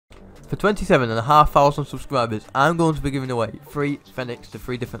For 27,500 subscribers, I'm going to be giving away 3 Fenix to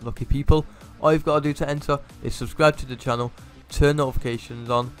 3 different lucky people. All you've got to do to enter is subscribe to the channel, turn notifications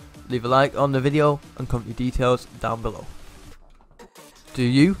on, leave a like on the video, and comment your details down below. Do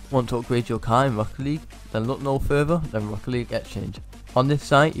you want to upgrade your car in Rocket League? Then look no further than Rocket League Exchange. On this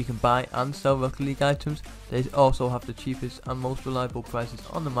site you can buy and sell Rocket League items. They also have the cheapest and most reliable prices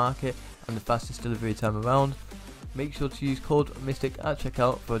on the market and the fastest delivery time around. Make sure to use code MisTik at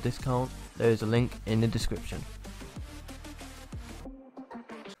checkout for a discount. There is a link in the description.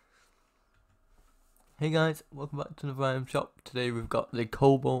 Hey guys, welcome back to another item shop. Today we've got the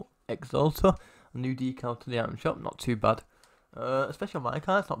Cobalt Exalter, a new decal to the item shop. Not too bad, especially on my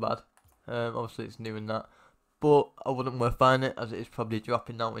car. It's not bad. Obviously it's new in that, but I wouldn't worth buying it as it is probably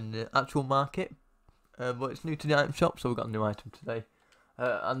dropping now in the actual market. But it's new to the item shop, so we've got a new item today.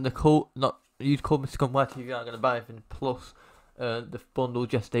 And the code, use code MisTik on if you aren't going to buy anything. Plus, the bundle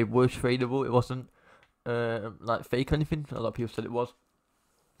yesterday was tradable. It wasn't like fake or anything. A lot of people said it was,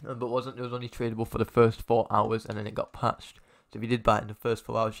 but wasn't. It was only tradable for the first 4 hours, and then it got patched. So if you did buy it in the first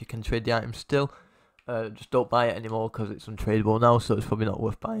 4 hours, you can trade the item still. Just don't buy it anymore because it's untradeable now, so it's probably not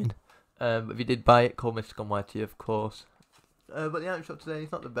worth buying. But if you did buy it, code MisTik on of course. But the item shop today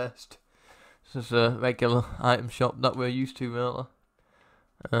is not the best. It's just a regular item shop that we're used to, really.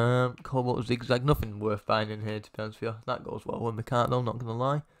 Cobalt Zigzag, nothing worth buying in here, to be honest with you. That goes well with my car though, not gonna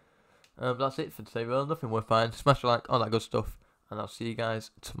lie. But that's it for today, really. Nothing worth buying. Smash a like, all that good stuff, and I'll see you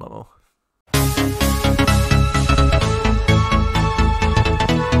guys tomorrow.